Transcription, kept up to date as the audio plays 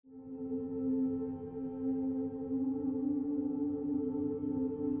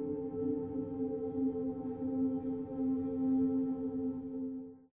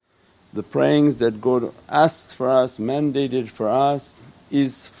the prayings that God asks for us, mandated for us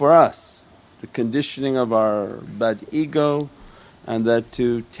is for us, the conditioning of our bad ego, and that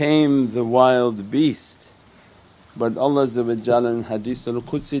to tame the wild beast. But Allah in Hadith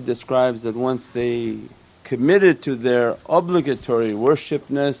al-Qudsi describes that once they committed to their obligatory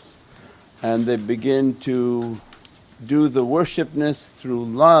worshipness and they begin to do the worshipness through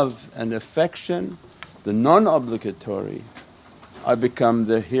love and affection, the non-obligatory, I become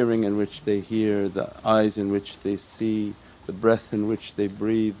the hearing in which they hear, the eyes in which they see, the breath in which they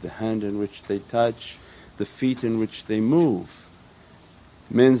breathe, the hand in which they touch, the feet in which they move.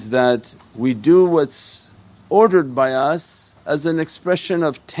 Means that we do what's ordered by us as an expression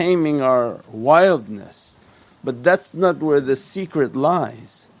of taming our wildness, but that's not where the secret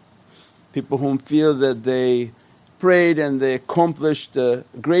lies. People whom feel that they prayed and they accomplished a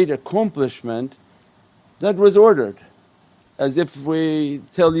great accomplishment, that was ordered. As if we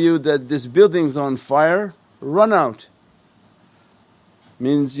tell you that this building's on fire, run out.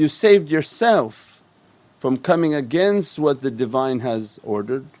 Means you saved yourself from coming against what the Divine has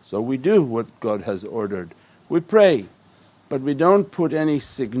ordered. So we do what God has ordered. We pray, but we don't put any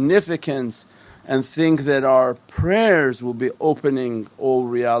significance and think that our prayers will be opening all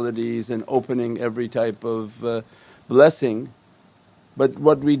realities and opening every type of blessing. But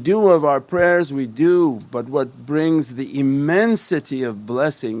what we do of our prayers we do, but what brings the immensity of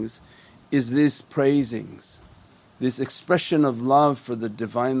blessings is these praisings, this expression of love for the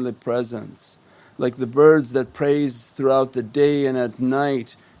Divinely Presence. Like the birds that praise throughout the day and at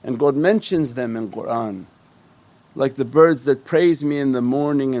night, and God mentions them in Qur'an. Like the birds that praise me in the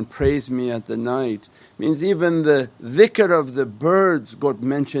morning and praise me at the night, means even the dhikr of the birds God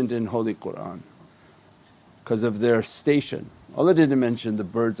mentioned in Holy Qur'an because of their station. Allah didn't mention the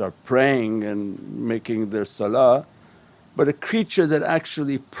birds are praying and making their salah, but a creature that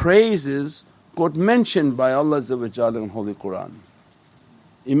actually praises got mentioned by Allah in Holy Qur'an.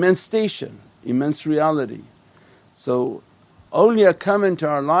 Immense station, immense reality. So awliya come into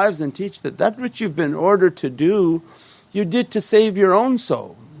our lives and teach that which you've been ordered to do, you did to save your own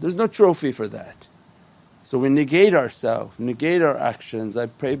soul. There's no trophy for that. So we negate ourselves, negate our actions. I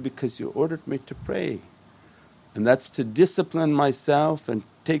pray because you ordered me to pray. And that's to discipline myself and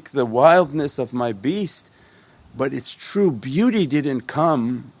take the wildness of my beast. But its true beauty didn't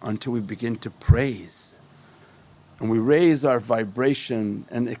come until we begin to praise. And we raise our vibration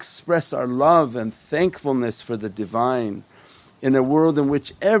and express our love and thankfulness for the Divine in a world in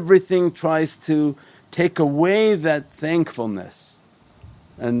which everything tries to take away that thankfulness.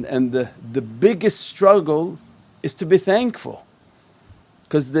 And the biggest struggle is to be thankful.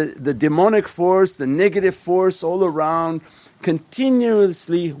 Because the demonic force, the negative force all around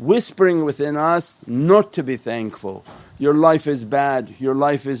continuously whispering within us not to be thankful. Your life is bad, your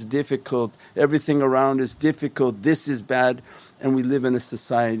life is difficult, everything around is difficult, this is bad, and we live in a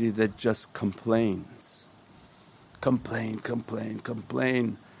society that just complains. Complain, complain,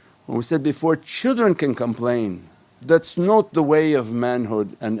 complain. When we said before, children can complain, that's not the way of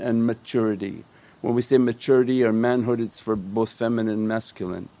manhood and maturity. When we say maturity or manhood, it's for both feminine and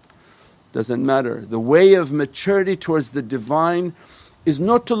masculine. Doesn't matter. The way of maturity towards the Divine is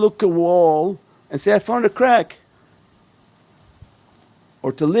not to look at a wall and say, I found a crack,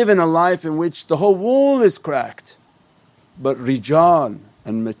 or to live in a life in which the whole wall is cracked. But rijal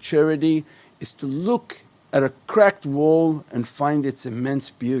and maturity is to look at a cracked wall and find its immense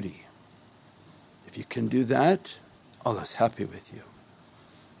beauty. If you can do that, Allah's happy with you.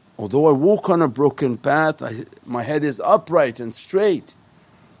 Although I walk on a broken path, my head is upright and straight.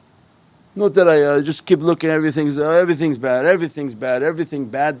 Not that I just keep looking at everything's bad, everything's bad, everything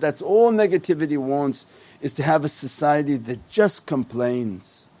bad. That's all negativity wants, is to have a society that just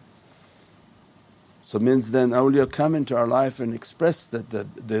complains. So means then awliya come into our life and express that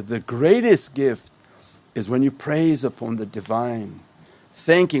the greatest gift is when you praise upon the Divine.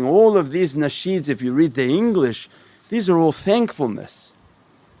 Thanking all of these nasheeds, if you read the English, these are all thankfulness.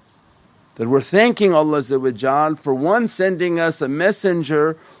 That we're thanking Allah for one sending us a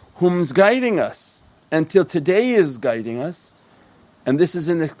messenger whom's guiding us, until today is guiding us. And this is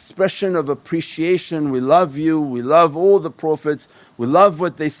an expression of appreciation. We love you, we love all the Prophets, we love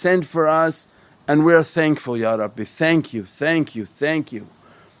what they send for us, and we're thankful, Ya Rabbi. Thank you, thank you, thank you.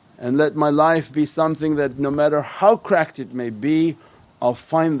 And let my life be something that no matter how cracked it may be, I'll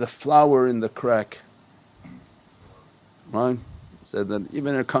find the flower in the crack. Right? Said that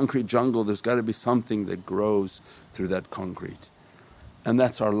even in a concrete jungle there's got to be something that grows through that concrete. And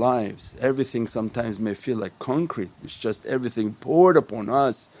that's our lives. Everything sometimes may feel like concrete, it's just everything poured upon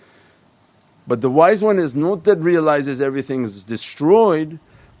us. But the wise one is not that realizes everything's destroyed,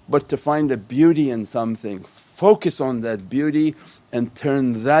 but to find a beauty in something. Focus on that beauty and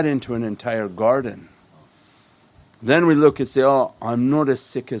turn that into an entire garden. Then we look and say, oh, I'm not as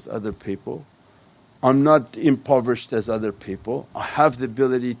sick as other people, I'm not impoverished as other people, I have the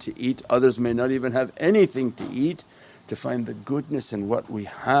ability to eat, others may not even have anything to eat. To find the goodness in what we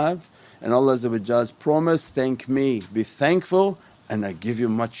have, and Allah's promise, thank me, be thankful and I give you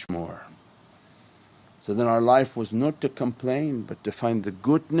much more. So then our life was not to complain but to find the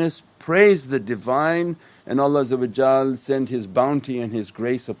goodness, praise the Divine, and Allah send His bounty and His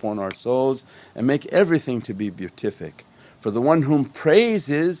grace upon our souls and make everything to be beatific. For the one whom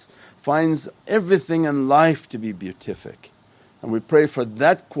praises finds everything in life to be beatific. And we pray for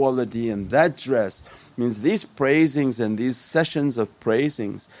that quality and that dress. Means these praisings and these sessions of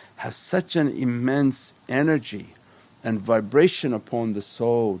praisings have such an immense energy and vibration upon the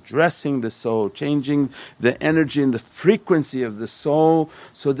soul, dressing the soul, changing the energy and the frequency of the soul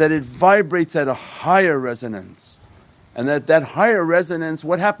so that it vibrates at a higher resonance. And at that higher resonance,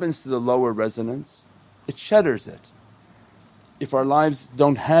 what happens to the lower resonance? It shatters it. If our lives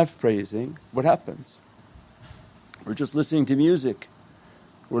don't have praising, what happens? We're just listening to music.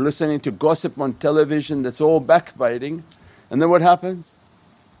 We're listening to gossip on television that's all backbiting, and then what happens?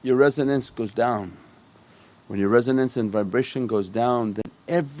 Your resonance goes down. When your resonance and vibration goes down, then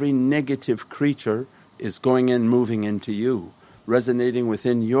every negative creature is going in, moving into you, resonating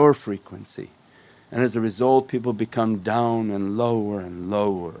within your frequency. And as a result people become down and lower and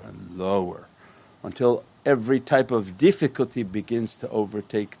lower and lower until every type of difficulty begins to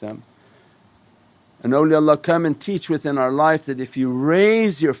overtake them. And awliyaullah come and teach within our life that if you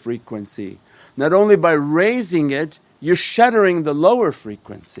raise your frequency, not only by raising it, you're shattering the lower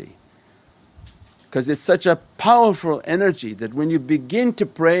frequency. Because it's such a powerful energy that when you begin to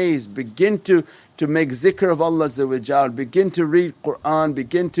praise, begin to make zikr of Allah, begin to read Qur'an,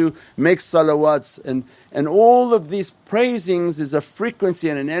 begin to make salawats, and all of these praisings is a frequency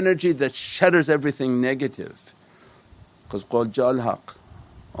and an energy that shatters everything negative. Because qul ja'al haqq,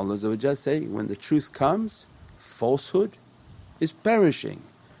 Allah say, when the truth comes, falsehood is perishing.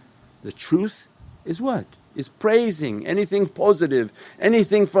 The truth is what? Is praising. Anything positive,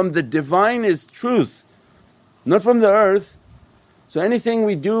 anything from the Divine is truth, not from the earth. So anything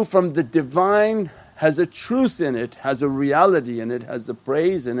we do from the Divine has a truth in it, has a reality in it, has a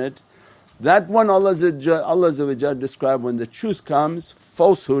praise in it. That one Allah described, when the truth comes,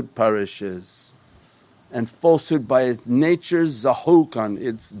 falsehood perishes. And falsehood by its nature zahuqan,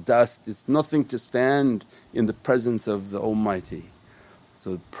 it's dust, it's nothing to stand in the presence of the Almighty.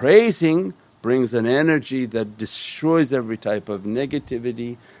 So praising brings an energy that destroys every type of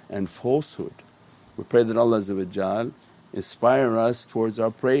negativity and falsehood. We pray that Allah inspire us towards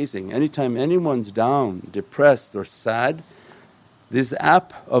our praising. Anytime anyone's down, depressed or sad, this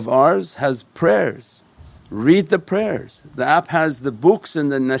app of ours has prayers. Read the prayers. The app has the books and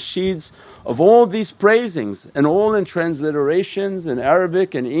the nasheeds of all these praisings, and all in transliterations in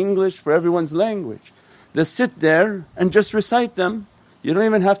Arabic and English for everyone's language. They sit there and just recite them. You don't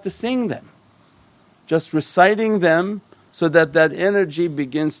even have to sing them. Just reciting them so that that energy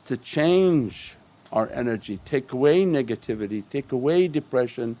begins to change our energy, take away negativity, take away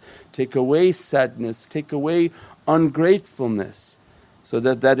depression, take away sadness, take away ungratefulness. So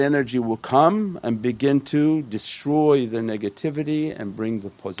that that energy will come and begin to destroy the negativity and bring the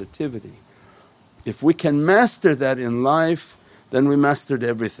positivity. If we can master that in life, then we mastered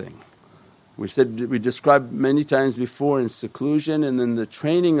everything. We described many times before in seclusion and in the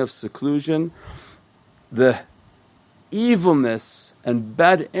training of seclusion, the evilness and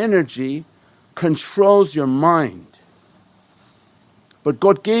bad energy controls your mind. But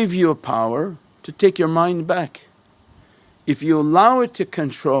God gave you a power to take your mind back. If you allow it to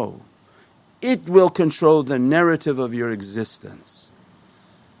control, it will control the narrative of your existence.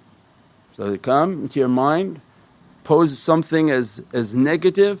 So they come into your mind, pose something as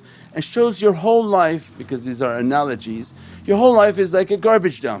negative and shows your whole life, because these are analogies, your whole life is like a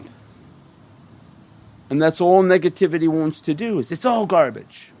garbage dump. And that's all negativity wants to do, is it's all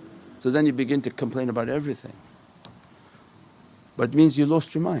garbage. So then you begin to complain about everything. But it means you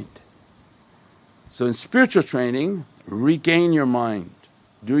lost your mind. So in spiritual training, regain your mind,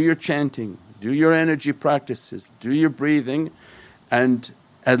 do your chanting, do your energy practices, do your breathing, and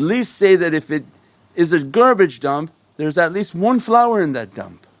at least say that if it is a garbage dump, there's at least one flower in that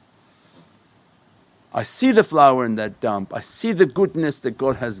dump. I see the flower in that dump, I see the goodness that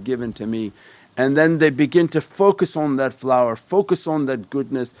God has given to me. And then they begin to focus on that flower, focus on that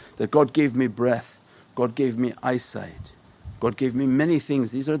goodness, that God gave me breath, God gave me eyesight, God gave me many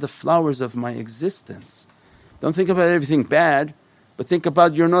things. These are the flowers of my existence. Don't think about everything bad, But think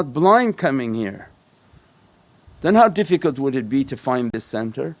about, you're not blind coming here. Then how difficult would it be to find this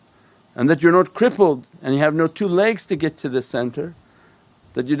center? And that you're not crippled and you have no two legs to get to the center,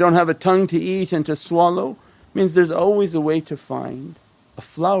 that you don't have a tongue to eat and to swallow, means there's always a way to find a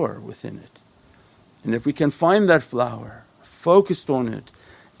flower within it. And if we can find that flower, focused on it,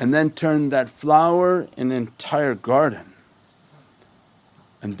 and then turn that flower in an entire garden,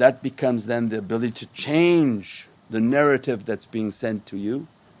 and that becomes then the ability to change the narrative that's being sent to you.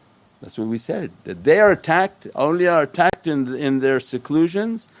 That's what we said, that they are attacked, awliya are attacked in their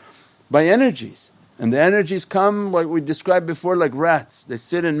seclusions by energies. And the energies come, what we described before, like rats. They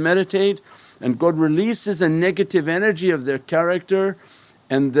sit and meditate and God releases a negative energy of their character,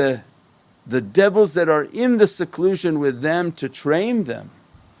 and the devils that are in the seclusion with them to train them,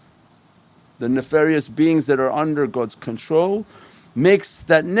 the nefarious beings that are under God's control, makes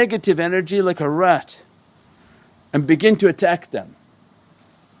that negative energy like a rat and begin to attack them.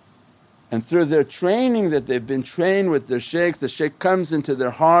 And through their training that they've been trained with their shaykhs, the shaykh comes into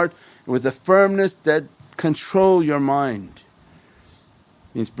their heart with a firmness that control your mind.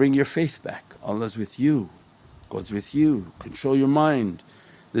 Means bring your faith back. Allah's with you, God's with you, control your mind.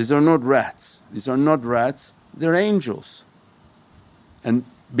 These are not rats, they're angels. And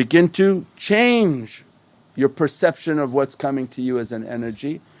begin to change your perception of what's coming to you as an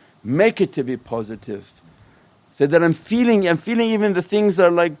energy, make it to be positive. Say that I'm feeling even the things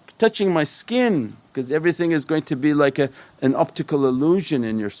are like touching my skin, because everything is going to be like an optical illusion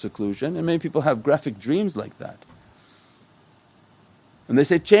in your seclusion, and many people have graphic dreams like that. And they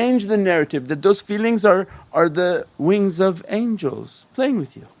say, change the narrative that those feelings are the wings of angels playing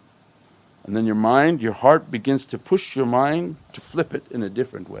with you. And then your mind, your heart begins to push your mind to flip it in a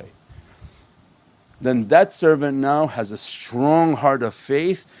different way. Then that servant now has a strong heart of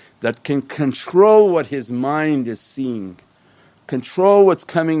faith that can control what his mind is seeing, control what's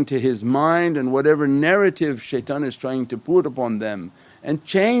coming to his mind and whatever narrative shaitan is trying to put upon them, and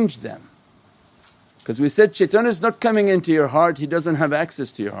change them. Because we said shaitan is not coming into your heart, he doesn't have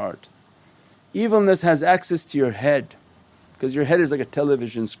access to your heart. Evilness has access to your head, because your head is like a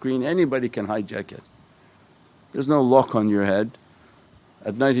television screen, anybody can hijack it. There's no lock on your head.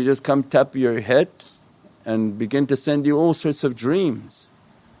 At night he just come tap your head and begin to send you all sorts of dreams.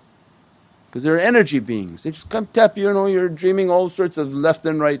 Because they're energy beings, they just come tap you, you're dreaming all sorts of left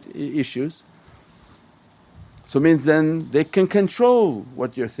and right issues. So it means then they can control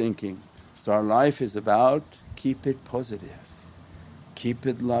what you're thinking. So our life is about keep it positive, keep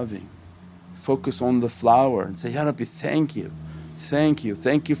it loving, focus on the flower and say, Ya Rabbi, thank you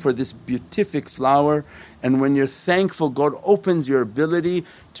for this beatific flower. And when you're thankful, God opens your ability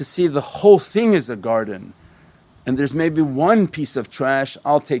to see the whole thing as a garden. And there's maybe one piece of trash,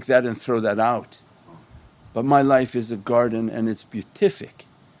 I'll take that and throw that out. But my life is a garden and it's beatific.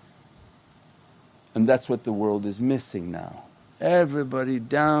 And that's what the world is missing now. Everybody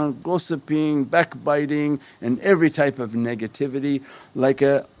down, gossiping, backbiting and every type of negativity, like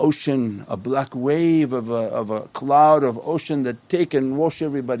a ocean, a black wave of a cloud of ocean that take and wash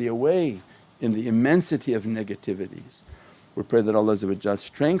everybody away in the immensity of negativities. We pray that Allah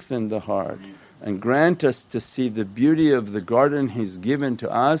strengthen the heart and grant us to see the beauty of the garden He's given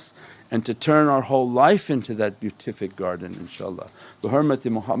to us, and to turn our whole life into that beatific garden, inshaAllah. Bi hurmati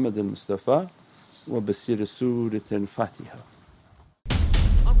Muhammad al-Mustafa wa basir Surat al-Fatiha.